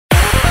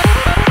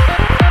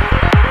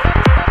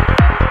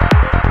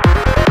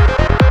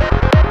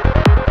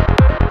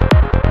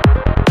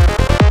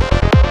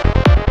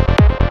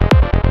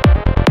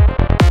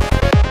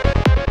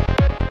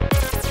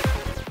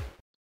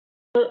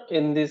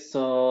in this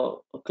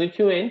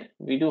QlikView end,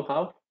 we do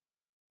have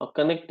a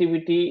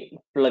connectivity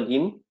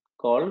plugin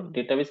called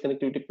database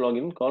connectivity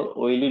plugin called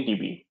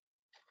OLEDB.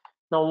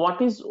 Now,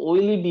 what is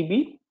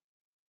OLEDB?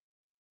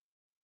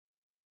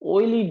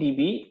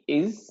 OLEDB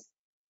is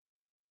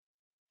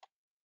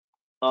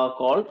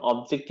called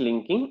object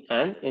linking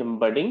and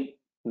embedding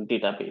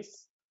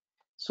database.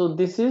 So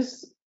this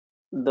is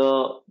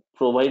the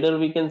provider,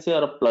 we can say,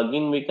 or a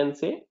plugin, we can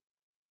say,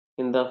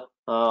 in the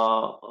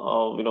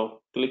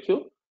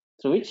QlikView,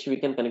 through which we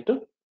can connect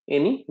to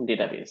any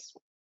database.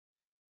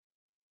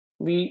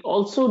 We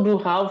also do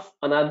have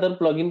another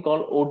plugin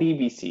called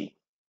Odbc.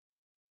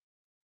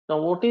 Now,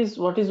 what is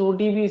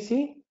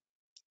Odbc?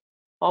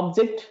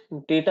 Object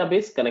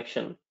database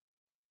connection.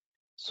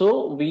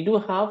 So we do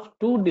have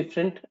two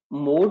different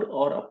mode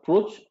or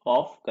approach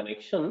of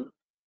connection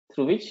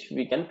through which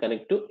we can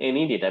connect to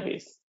any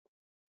database.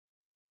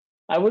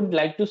 I would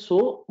like to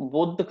show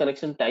both the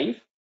connection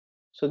type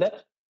so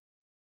that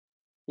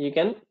you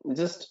can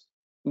just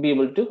be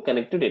able to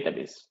connect to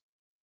database.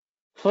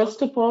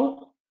 First of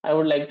all, I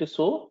would like to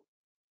show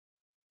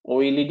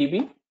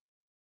OLEDB.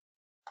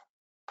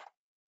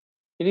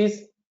 It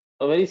is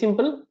a very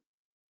simple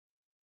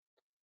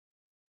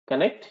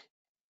connect.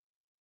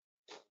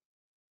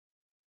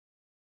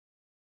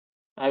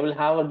 I will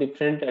have a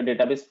different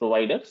database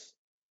providers.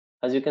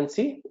 As you can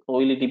see,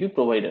 OLEDB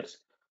providers.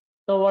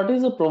 Now, what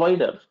is a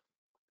provider?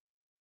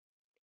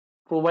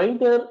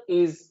 Provider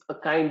is a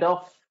kind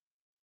of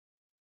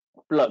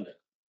plug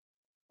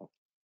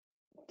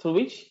through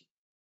which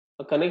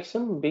a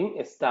connection being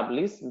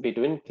established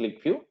between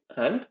QlikView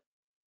and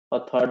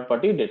a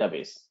third-party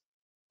database.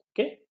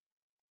 Okay,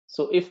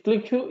 so if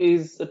QlikView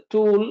is a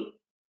tool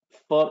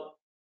for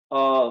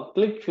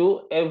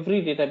QlikView,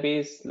 every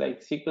database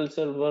like SQL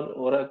Server,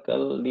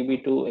 Oracle,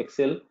 DB2,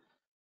 Excel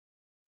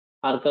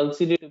are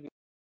considered to be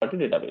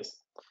third-party database.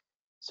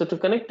 So to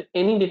connect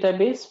any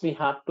database, we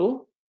have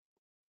to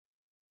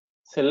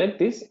select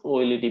this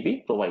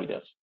OLEDB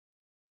provider.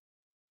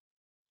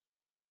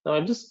 Now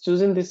I'm just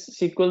choosing this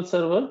SQL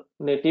Server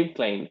native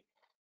client.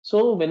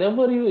 So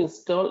whenever you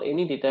install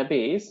any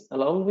database,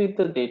 along with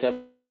the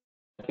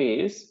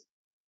database,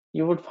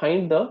 you would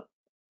find the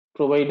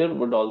provider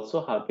would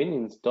also have been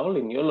installed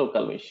in your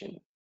local machine.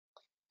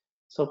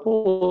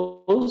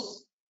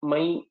 Suppose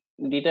my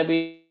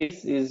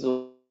database is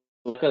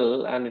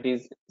Oracle and it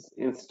is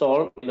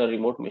installed in a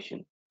remote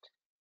machine,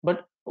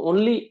 but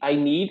only I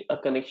need a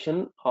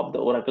connection of the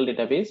Oracle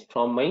database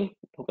from my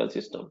local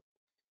system.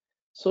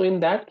 So in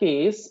that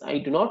case, I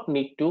do not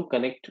need to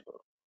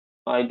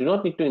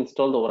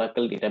install the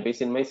Oracle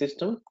database in my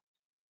system.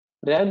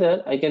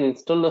 Rather, I can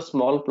install a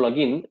small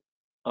plugin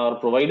or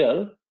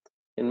provider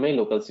in my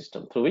local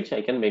system through which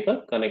I can make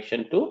a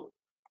connection to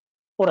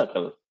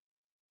Oracle.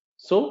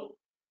 So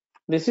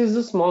this is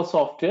a small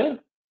software.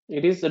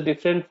 It is a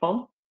different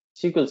from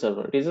SQL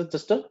Server. It is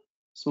just a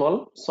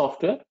small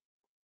software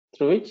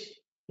through which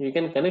you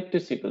can connect to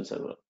SQL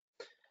Server.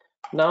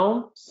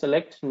 Now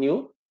select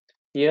new.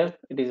 Here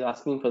it is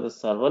asking for the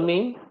server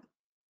name.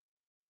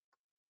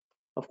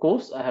 Of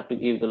course, I have to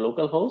give the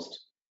local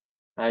host.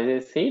 As I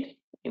said,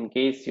 in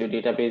case your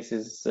database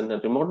is in a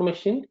remote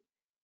machine,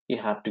 you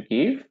have to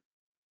give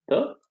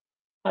the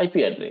IP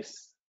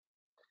address.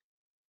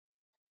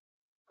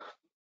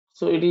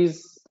 So it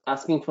is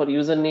asking for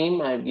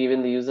username. I have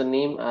given the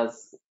username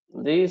as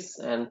this,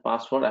 and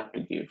password I have to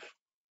give.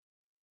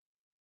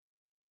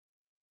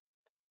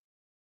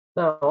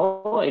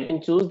 Now I can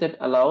choose that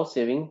allow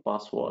saving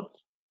password.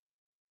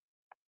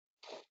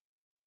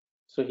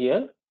 So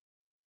here,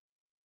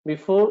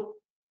 before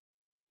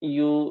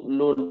you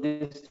load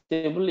this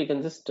table, you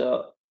can just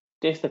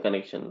test the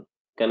connection.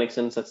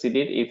 Connection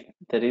succeeded if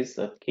there is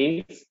a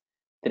case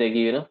that I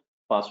given a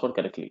password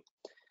correctly.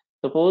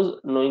 Suppose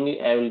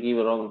knowingly I will give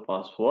a wrong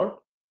password,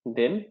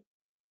 then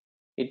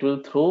it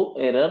will throw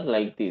error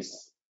like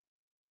this.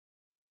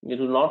 It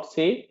will not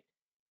say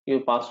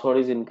your password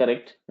is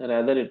incorrect,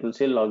 rather it will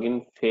say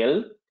login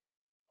failed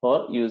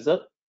for user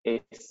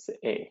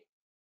SA.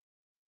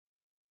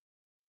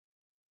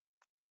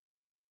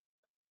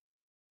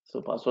 So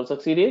password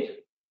succeeded.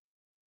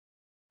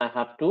 I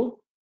have to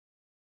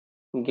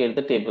get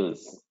the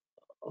tables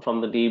from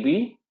the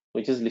DB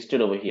which is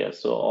listed over here.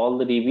 So all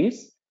the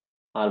DBs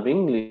are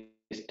being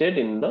listed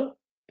in the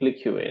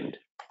QlikView end.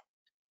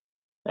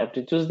 I have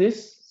to choose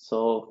this,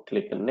 so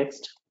click on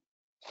next.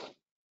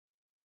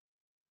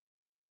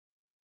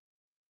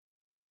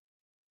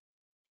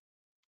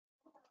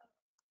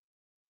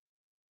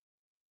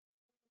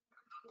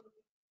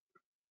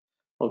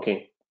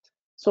 Okay,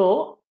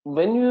 so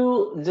when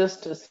you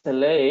just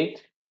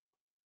select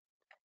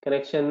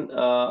connection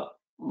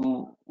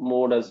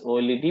mode as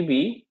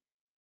OLEDB,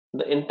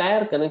 the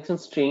entire connection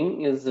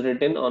string is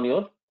written on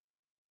your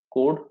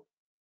code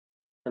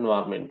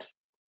environment,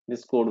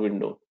 this code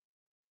window.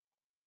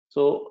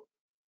 So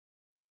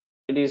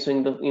it is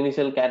showing the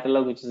initial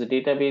catalog, which is a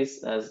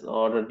database, as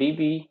order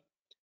DB,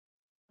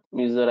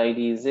 user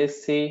ID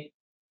is SA,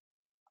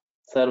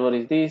 server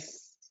is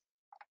this,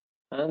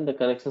 and the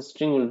connection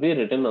string will be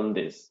written on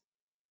this.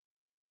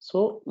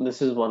 So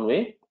this is one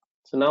way.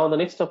 So now the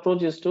next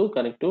approach is to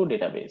connect to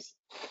database.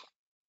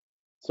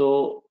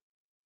 So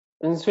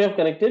since we have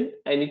connected,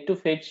 I need to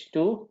fetch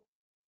to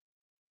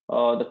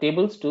the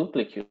tables to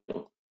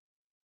QlikView.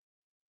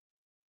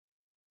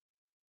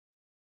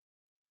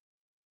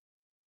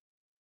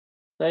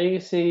 Now you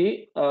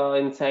see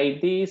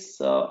inside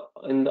this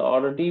in the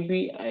order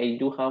DB, I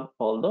do have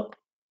all the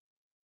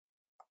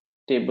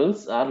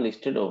tables are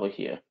listed over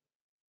here.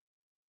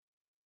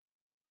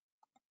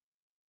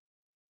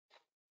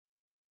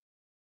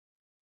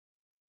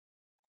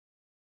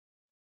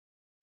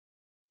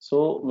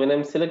 So when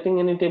I'm selecting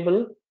any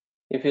table,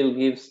 if you'll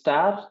give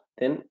star,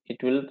 then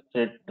it will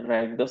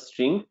write the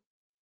string,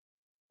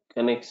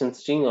 connection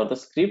string or the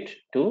script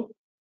to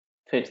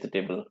fetch the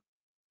table.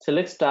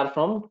 Select star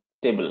from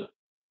table,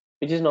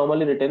 which is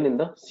normally written in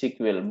the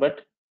SQL,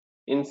 but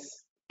in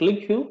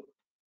QlikView,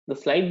 the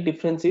slight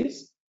difference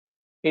is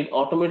it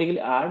automatically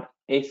add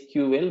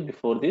SQL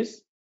before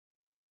this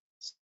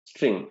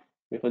string,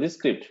 before this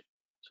script,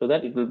 so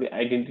that it will be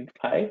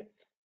identified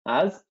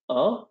as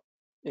a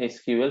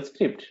SQL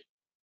script.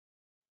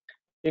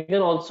 You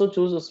can also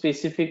choose a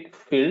specific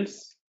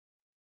fields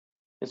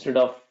instead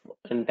of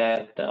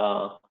entire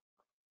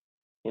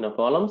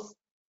columns.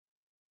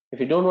 If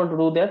you don't want to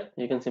do that,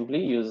 you can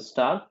simply use a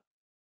star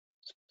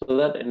so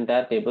that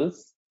entire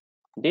table's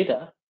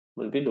data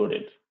will be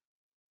loaded.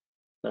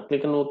 Now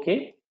click on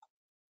OK.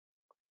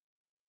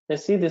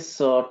 Let's see this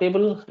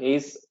table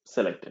is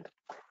selected.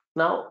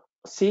 Now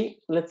see,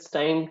 it's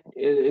time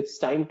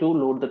to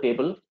load the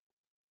table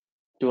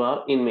to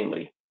our in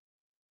memory.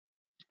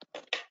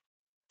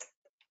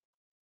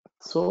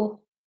 So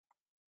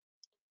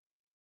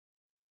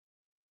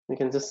we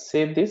can just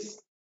save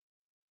this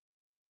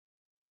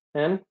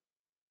and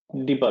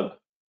debug.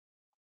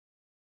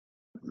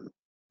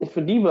 If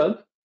we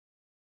debug,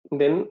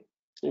 then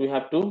we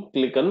have to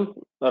click on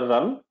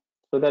run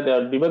so that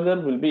our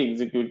debugger will be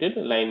executed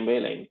line by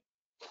line.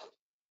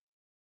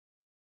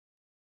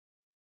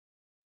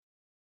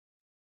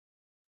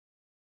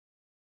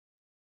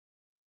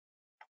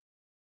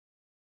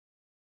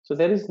 So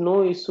there is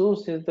no issue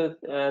since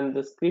and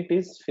the script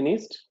is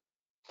finished.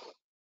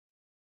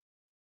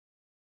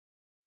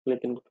 Click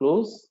and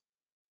close.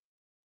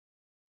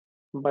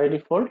 By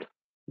default,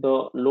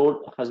 the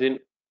load has been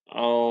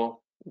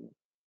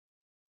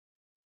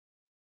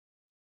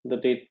the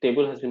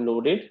table has been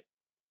loaded.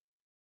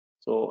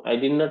 So I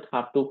did not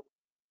have to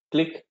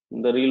click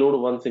the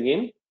reload once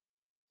again.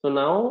 So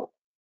now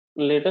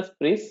let us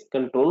press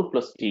Control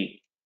plus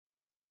T.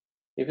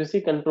 If you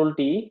see Control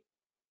T,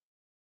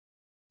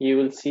 you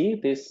will see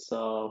this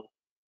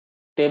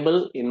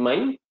table in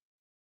my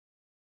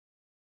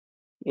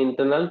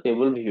internal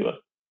table viewer.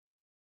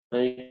 Now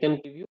you can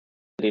preview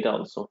data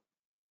also.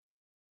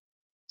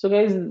 So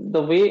guys,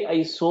 the way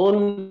I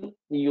shown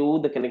you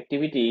the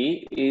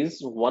connectivity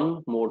is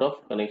one mode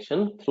of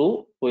connection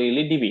through OLE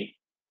DB.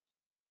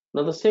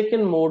 Now the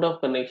second mode of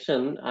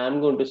connection I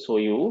am going to show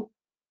you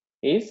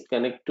is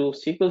connect to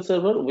SQL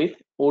Server with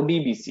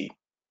Odbc.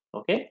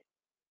 Okay.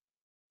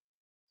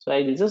 So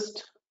I will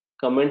just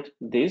comment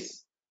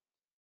this.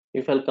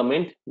 If I'll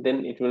comment,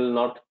 then it will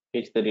not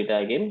fetch the data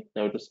again.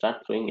 Now it will start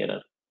throwing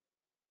error.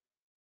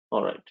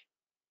 All right.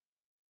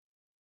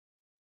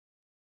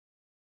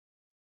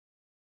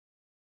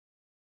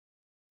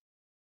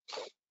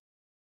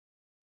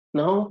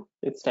 Now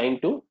it's time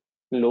to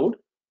load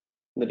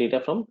the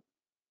data from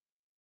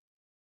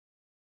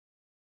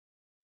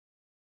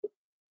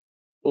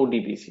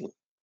Odbc.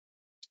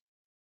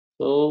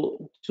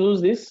 So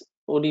choose this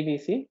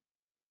Odbc.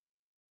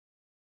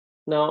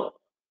 Now,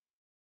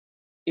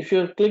 if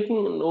you're clicking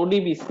on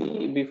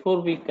Odbc,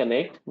 before we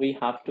connect, we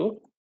have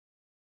to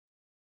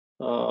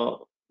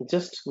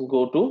just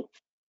go to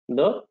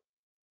the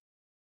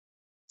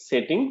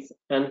settings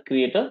and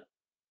create a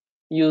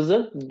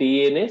user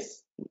DSN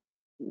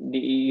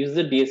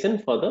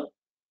for the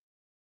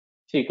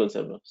SQL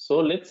Server.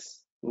 So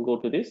let's go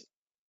to this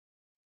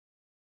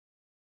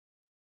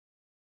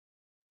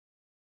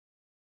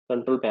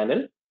control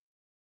panel.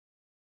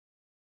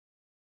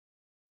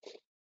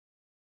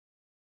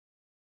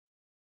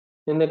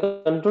 In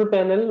the control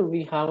panel,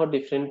 we have a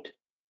different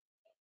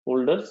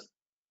folders.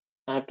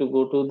 I have to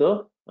go to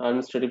the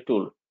administrative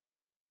tool.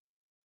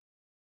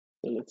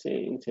 So let's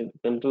say inside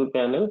the control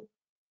panel,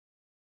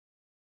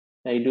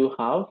 I do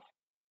have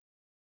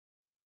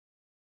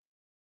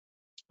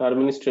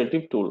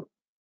administrative tool.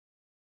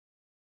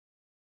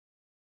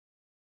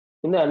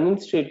 In the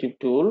administrative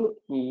tool,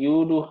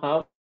 you do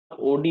have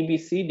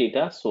ODBC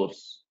data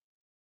source,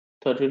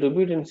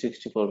 32-bit and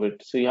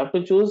 64-bit. So you have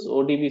to choose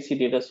ODBC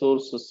data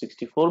source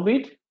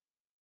 64-bit.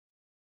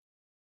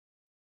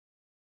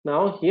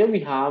 Now here we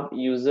have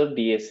user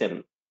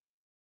DSN.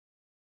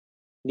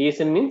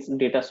 DSN means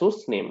data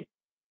source name.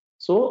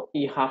 So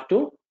you have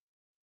to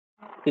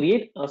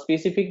create a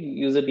specific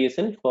user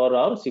DSN for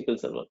our SQL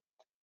Server.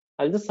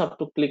 I'll just have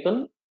to click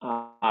on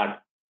add.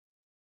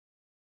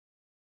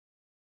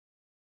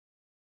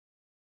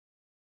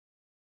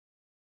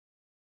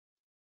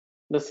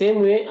 The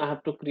same way I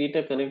have to create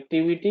a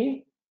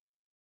connectivity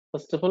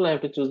First of all, I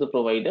have to choose the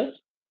provider,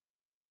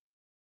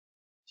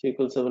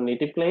 SQL Server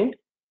native client,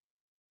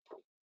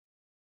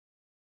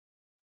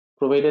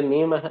 provider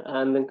name,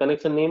 and then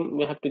connection name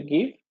we have to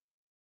give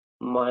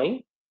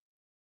my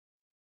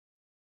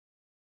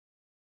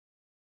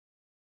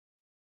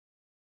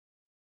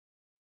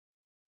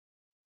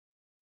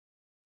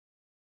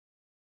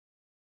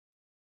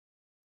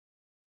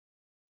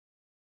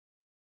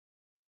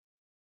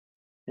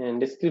and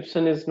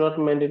description is not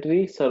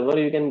mandatory. Server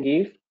you can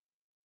give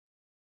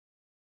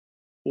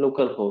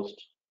localhost.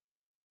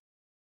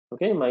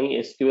 Okay, my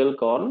SQL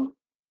con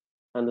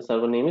and the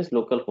server name is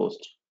localhost.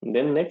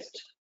 Then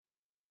next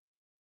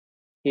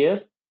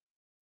here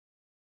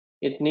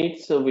it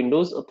needs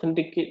Windows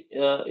authenticate.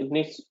 It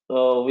needs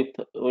with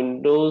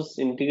Windows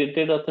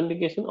integrated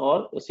authentication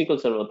or SQL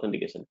Server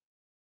authentication.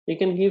 You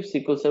can give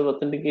SQL Server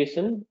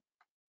authentication.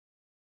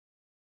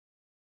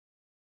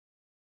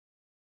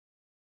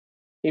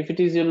 If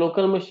it is your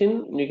local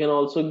machine, you can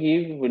also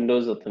give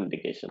Windows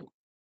authentication.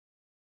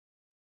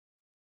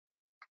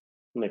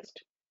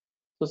 Next.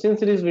 So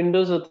since it is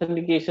Windows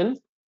authentication,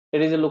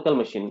 it is a local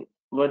machine.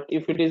 But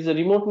if it is a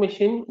remote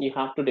machine, you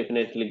have to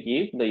definitely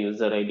give the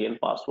user ID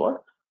and password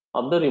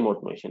of the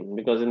remote machine,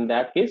 because in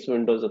that case,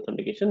 Windows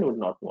authentication would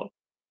not work.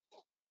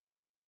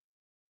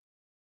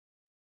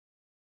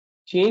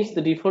 Change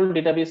the default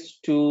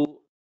database to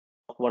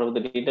whatever the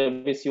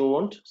database you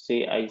want.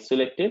 Say I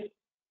selected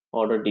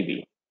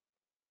OrderDB.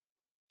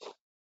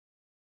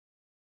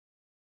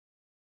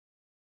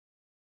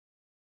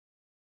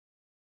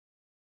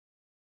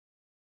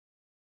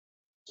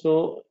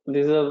 So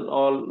these are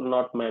all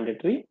not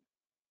mandatory.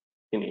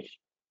 Finish.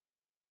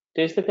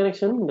 Test the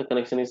connection. The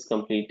connection is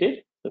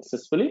completed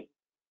successfully.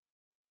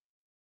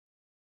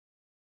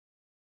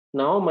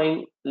 Now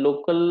my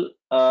local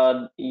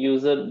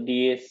user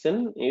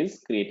DSN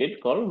is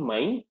created called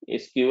my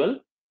SQL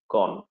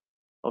con.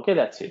 Okay,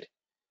 that's it.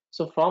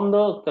 So from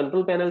the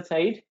control panel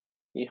side,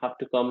 you have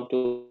to come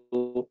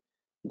to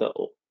the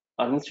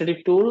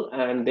administrative tool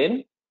and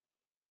then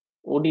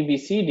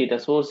Odbc data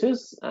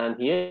sources, and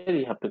here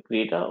you have to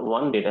create a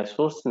one data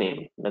source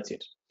name. That's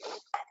it.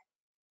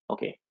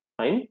 Okay,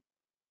 fine.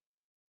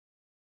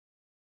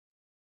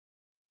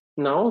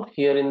 Now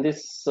here in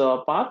this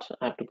part,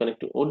 I have to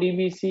connect to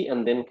Odbc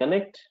and then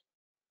connect.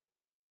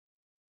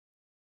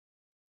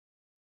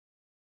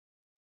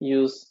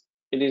 Use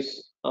it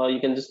is you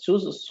can just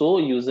choose show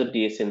user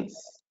DSNs.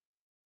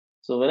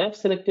 So when I've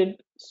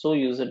selected show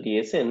user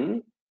DSN,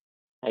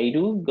 I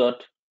do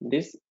got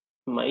this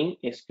my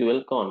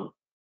SQL con.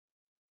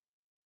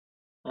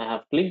 I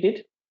have clicked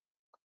it.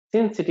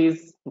 Since it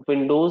is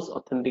Windows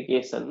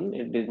authentication,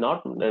 it does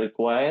not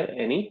require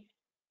any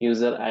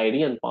user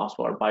ID and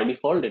password. By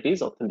default, it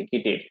is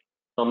authenticated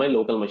from my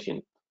local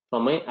machine,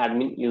 from my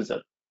admin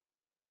user.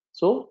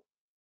 So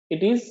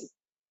it is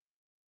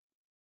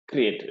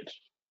created,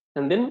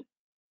 and then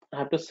I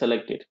have to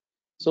select it.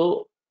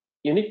 So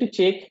you need to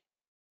check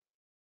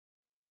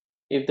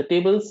if the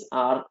tables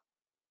are,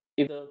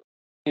 if the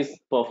is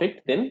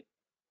perfect, then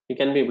you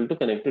can be able to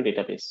connect to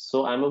database.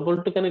 So I'm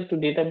able to connect to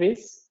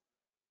database.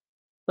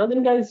 Now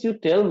then guys, you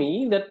tell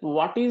me that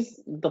what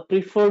is the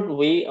preferred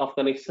way of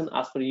connection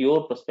as per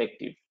your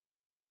perspective.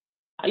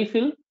 I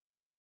feel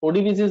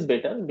ODBC is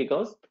better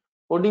because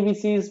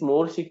ODBC is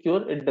more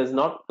secure. It does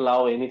not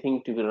allow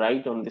anything to be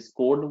right on this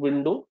code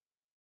window.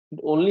 It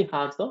only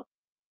has the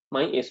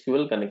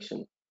MySQL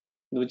connection,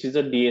 which is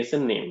a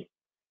DSN name.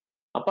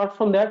 Apart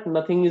from that,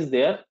 nothing is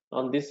there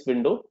on this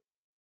window.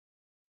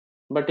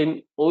 But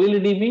in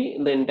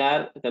OLEDB, the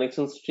entire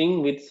connection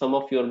string with some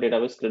of your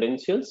database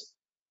credentials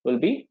will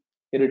be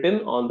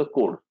written on the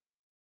code.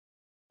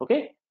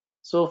 Okay,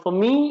 so for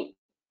me,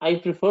 I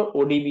prefer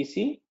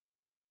ODBC,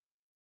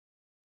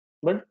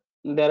 but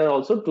there are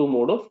also two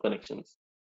mode of connections.